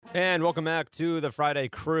And welcome back to the Friday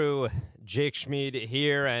Crew. Jake Schmied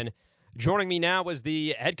here, and joining me now is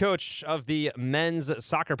the head coach of the men's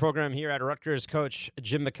soccer program here at Rutgers, Coach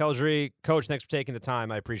Jim McElderry. Coach, thanks for taking the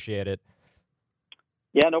time. I appreciate it.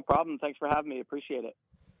 Yeah, no problem. Thanks for having me. Appreciate it.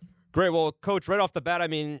 Great. Well, Coach, right off the bat, I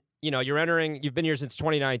mean, you've been here since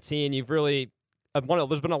 2019. You've really,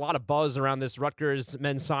 there's been a lot of buzz around this Rutgers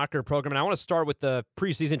men's soccer program. And I want to start with the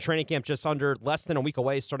preseason training camp just under less than a week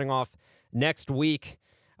away, starting off next week.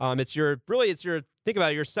 It's your think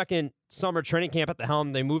about it, your second summer training camp at the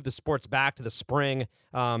helm. They moved the sports back to the spring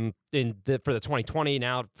for the 2020,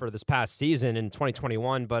 now for this past season in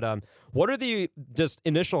 2021. But what are the just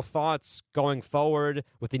initial thoughts going forward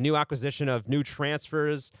with the new acquisition of new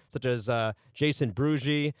transfers such as Jason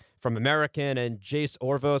Brugi from American and Jace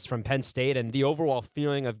Orvos from Penn State, and the overall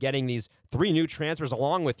feeling of getting these three new transfers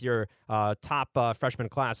along with your top freshman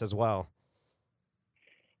class as well?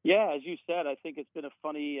 Yeah, as you said, I think it's been a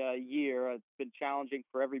funny year. It's been challenging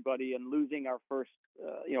for everybody, and losing our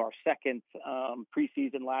our second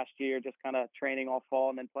preseason last year, just kind of training all fall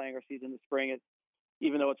and then playing our season in the spring.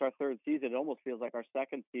 Even though it's our third season, it almost feels like our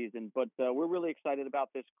second season. But we're really excited about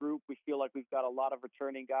this group. We feel like we've got a lot of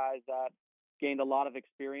returning guys that gained a lot of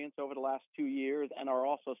experience over the last 2 years and are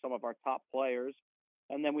also some of our top players.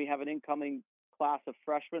 And then we have an incoming class of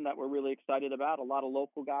freshmen that we're really excited about, a lot of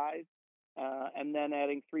local guys. And then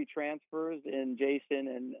adding three transfers in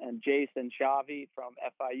Jason and Jason Xavi from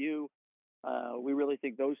FIU. We really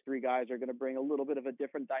think those three guys are going to bring a little bit of a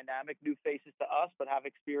different dynamic, new faces to us, but have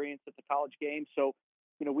experience at the college game. So,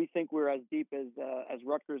 we think we're as deep as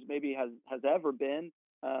Rutgers maybe has ever been.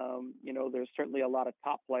 There's certainly a lot of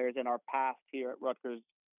top players in our past here at Rutgers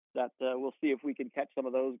that we'll see if we can catch some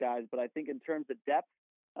of those guys. But I think in terms of depth,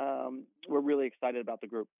 we're really excited about the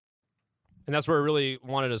group. And that's where I really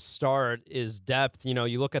wanted to start is depth.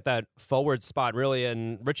 You look at that forward spot really,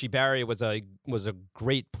 and Richie Barry was a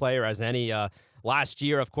great player as any. Last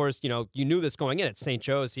year, of course, you knew this going in at St.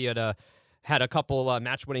 Joe's. He had a couple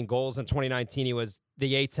match-winning goals in 2019. He was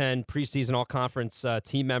the A-10 preseason all-conference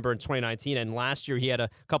team member in 2019. And last year he had a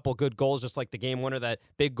couple good goals, just like the game winner, that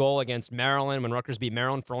big goal against Maryland when Rutgers beat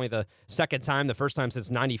Maryland for only the second time, the first time since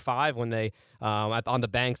 '95 when they on the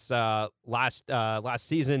banks last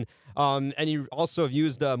season. And you also have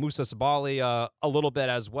used Musa Sabali a little bit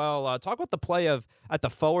as well. Talk about the play at the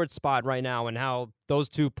forward spot right now and how those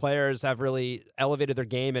two players have really elevated their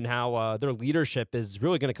game and how their leadership is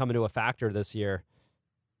really going to come into a factor this year.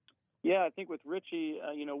 Yeah, I think with Richie,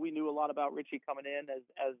 we knew a lot about Richie coming in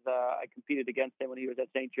as I competed against him when he was at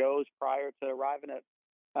St. Joe's prior to arriving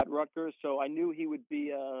at Rutgers. So I knew he would be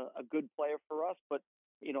a good player for us, but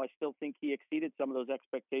I still think he exceeded some of those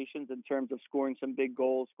expectations in terms of scoring some big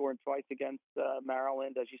goals, scoring twice against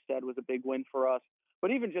Maryland, as you said, was a big win for us. But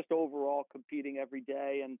even just overall competing every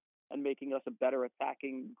day and making us a better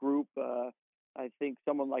attacking group. I think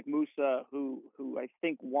someone like Musa, who I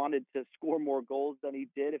think wanted to score more goals than he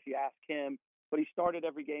did, if you ask him, but he started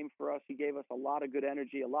every game for us. He gave us a lot of good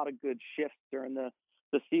energy, a lot of good shifts during the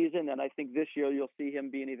season. And I think this year you'll see him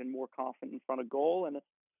being even more confident in front of goal.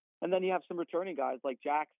 And then you have some returning guys like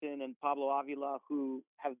Jackson and Pablo Avila, who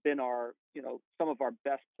have been some of our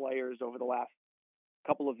best players over the last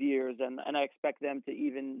couple of years. And I expect them to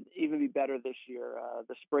even be better this year.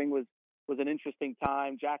 The spring was an interesting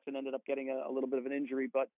time. Jackson ended up getting a little bit of an injury,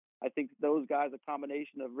 but I think those guys, a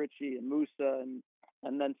combination of Richie and Musa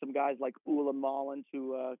and then some guys like Ula Mullins,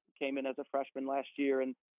 who came in as a freshman last year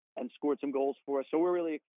and scored some goals for us. So we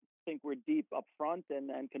really think we're deep up front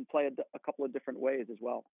and can play a couple of different ways as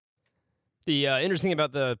well. The interesting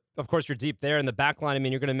about of course, you're deep there in the back line. I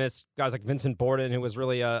mean, you're going to miss guys like Vincent Borden, who was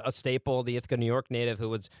really a staple, the Ithaca, New York native, who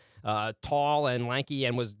was tall and lanky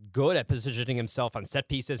and was good at positioning himself on set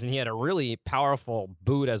pieces. And he had a really powerful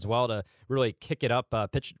boot as well to really kick it up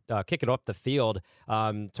the field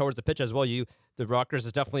towards the pitch as well. The Rutgers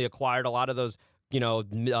has definitely acquired a lot of those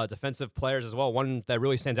defensive players as well. One that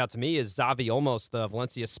really stands out to me is Xavi Olmos, the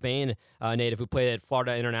Valencia, Spain native who played at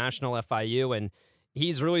Florida International, FIU, and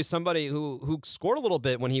he's really somebody who scored a little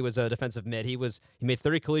bit when he was a defensive mid. He made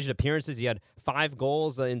 30 collegiate appearances. He had 5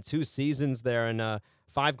 goals in 2 seasons there, and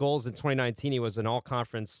 5 goals in 2019. He was an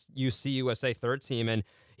all-conference UC USA third team, and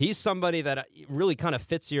he's somebody that really kind of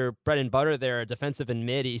fits your bread and butter there, defensive and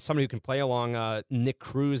mid. He's somebody who can play along Nick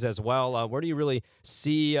Cruz as well. Where do you really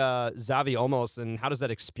see Xavi Olmos, and how does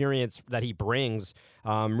that experience that he brings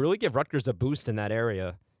really give Rutgers a boost in that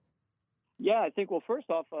area? Yeah, I think, well, first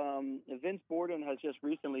off, Vince Borden has just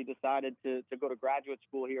recently decided to go to graduate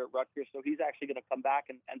school here at Rutgers, so he's actually going to come back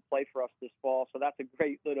and play for us this fall. So that's a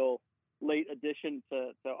great little late addition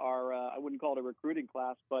to our, I wouldn't call it a recruiting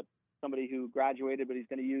class, but somebody who graduated, but he's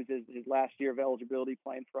going to use his last year of eligibility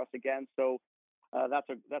playing for us again. So that's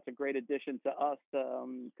a great addition to us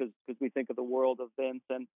because we think of the world of Vince.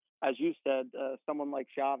 And as you said, someone like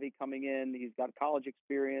Xavi coming in, he's got college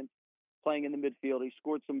experience playing in the midfield. He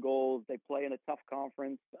scored some goals. They play in a tough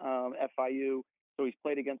conference, FIU. So he's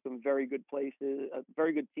played against some very good places,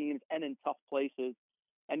 very good teams, and in tough places.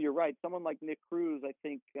 And you're right. Someone like Nick Cruz, I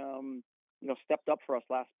think, stepped up for us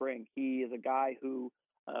last spring. He is a guy who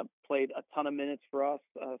played a ton of minutes for us,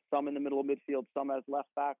 some in the middle of midfield, some as left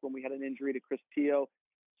back when we had an injury to Chris Teo.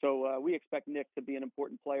 So we expect Nick to be an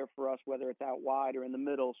important player for us, whether it's out wide or in the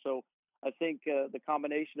middle. So I think the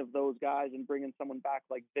combination of those guys and bringing someone back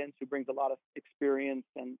like Vince, who brings a lot of experience,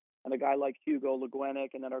 and a guy like Hugo Legwenick,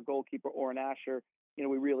 and then our goalkeeper, Oren Asher,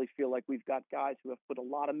 we really feel like we've got guys who have put a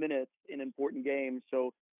lot of minutes in important games.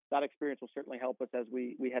 So that experience will certainly help us as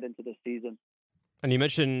we head into this season. And you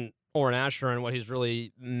mentioned Oren Asher and what he's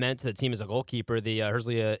really meant to the team as a goalkeeper, the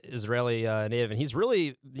Herzliya Israeli native. And he's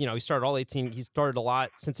really, he started all 18. He started a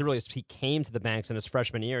lot since he came to the Banks in his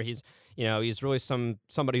freshman year. He's really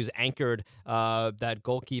somebody who's anchored that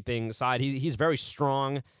goalkeeping side. He's very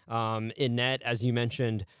strong in net, as you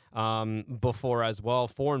mentioned before as well.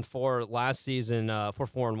 4-4 last season,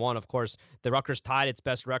 4-4-1. Of course, the Rutgers tied its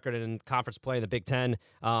best record in conference play in the Big Ten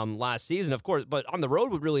last season, of course. But on the road,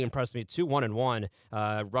 what really impressed me, 2-1-1.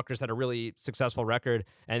 Rutgers had a really successful record,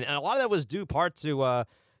 and a lot of that was due part to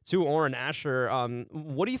Oren Asher.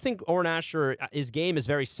 What do you think, Oren Asher? His game is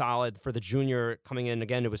very solid for the junior coming in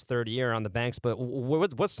again to his third year on the Banks. But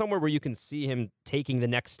what's somewhere where you can see him taking the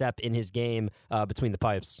next step in his game between the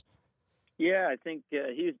pipes? Yeah, I think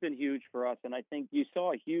he's been huge for us, and I think you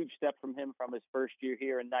saw a huge step from him from his first year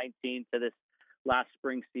here in 19 to this last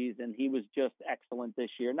spring season. He was just excellent this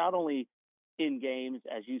year, not only in games,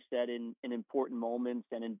 as you said, in important moments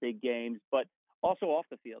and in big games, but also off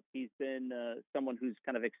the field. He's been someone who's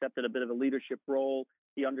kind of accepted a bit of a leadership role.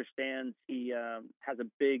 He understands he has a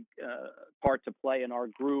big part to play in our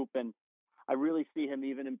group, and I really see him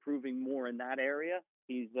even improving more in that area.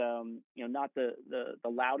 He's not the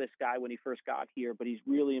loudest guy when he first got here, but he's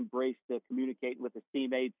really embraced communicating with his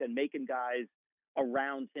teammates and making guys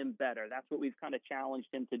around him better. That's what we've kind of challenged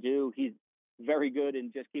him to do. He's very good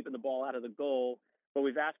in just keeping the ball out of the goal, but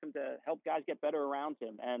we've asked him to help guys get better around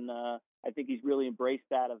him, and I think he's really embraced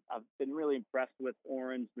that. I've been really impressed with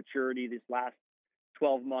Oren's maturity this last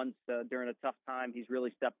 12 months during a tough time. He's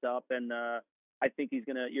really stepped up, and I think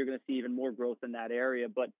you're gonna see even more growth in that area.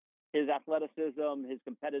 But his athleticism, his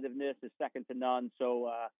competitiveness is second to none. So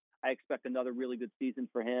I expect another really good season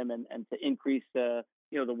for him, and to increase the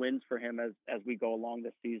wins for him as we go along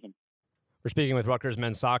this season. We're speaking with Rutgers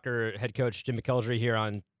men's soccer head coach Jim McElderry here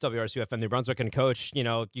on WRSU FM New Brunswick. And Coach,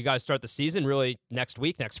 you guys start the season really next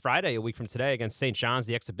Friday, a week from today, against St. John's,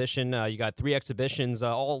 the exhibition. You got 3 exhibitions,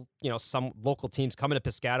 all some local teams coming to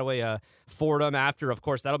Piscataway, Fordham after. Of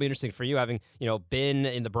course, that'll be interesting for you, having been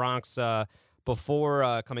in the Bronx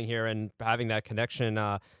before coming here and having that connection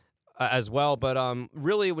as well. But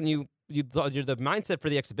really, when you're the mindset for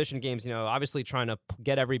the exhibition games, obviously trying to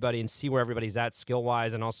get everybody and see where everybody's at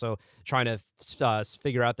skill-wise, and also trying to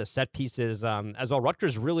figure out the set pieces as well.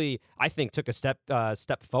 Rutgers really, I think, took a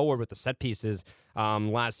step forward with the set pieces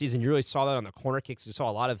last season. You really saw that on the corner kicks. You saw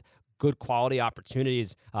a lot of good quality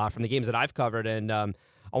opportunities from the games that I've covered, and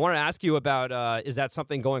I want to ask you about, is that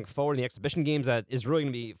something going forward in the exhibition games that is really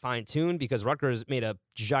going to be fine-tuned? Because Rutgers made a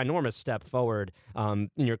ginormous step forward in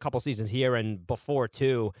your couple seasons here and before,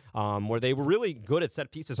 too, where they were really good at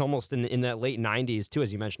set pieces almost in the late 90s, too,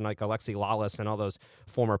 as you mentioned, like Alexi Lawless and all those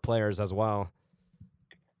former players as well.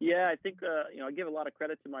 Yeah, I think, I give a lot of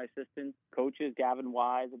credit to my assistant coaches, Gavin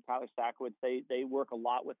Wise and Tyler Sakowitz. They work a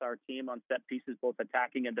lot with our team on set pieces, both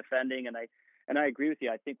attacking and defending. And I agree with you.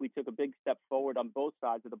 I think we took a big step forward on both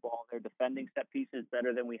sides of the ball. They're defending set pieces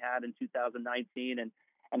better than we had in 2019,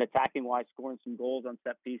 and attacking wise, scoring some goals on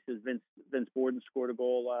set pieces. Vince Borden scored a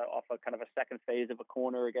goal off a kind of a second phase of a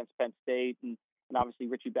corner against Penn State, and obviously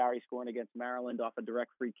Richie Barry scoring against Maryland off a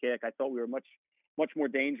direct free kick. I thought we were much more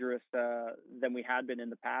dangerous than we had been in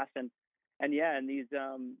the past. And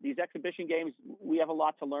these exhibition games, we have a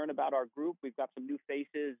lot to learn about our group. We've got some new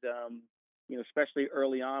faces, especially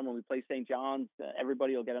early on when we play St. John's.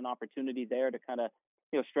 Everybody will get an opportunity there to kind of,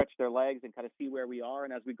 stretch their legs and kind of see where we are.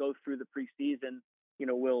 And as we go through the preseason,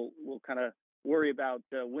 we'll kind of worry about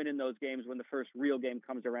winning those games when the first real game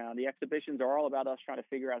comes around. The exhibitions are all about us trying to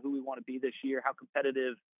figure out who we want to be this year, how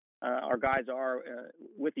competitive our guys are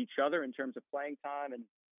with each other in terms of playing time. And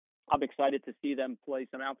I'm excited to see them play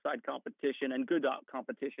some outside competition and good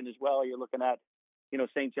competition as well. You're looking at,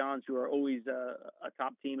 St. John's, who are always a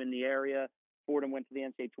top team in the area. Fordham went to the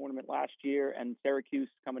NCAA tournament last year, and Syracuse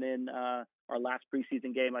coming in our last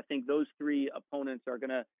preseason game. I think those three opponents are going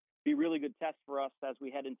to be really good tests for us as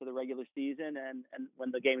we head into the regular season and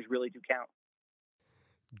when the games really do count.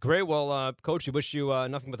 Great. Well, Coach, we wish you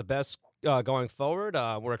nothing but the best going forward.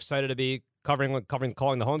 We're excited to be calling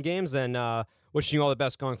the home games, and wishing you all the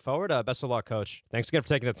best going forward. Best of luck, Coach. Thanks again for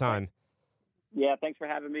taking the time. Yeah, thanks for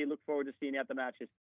having me. Look forward to seeing you at the matches.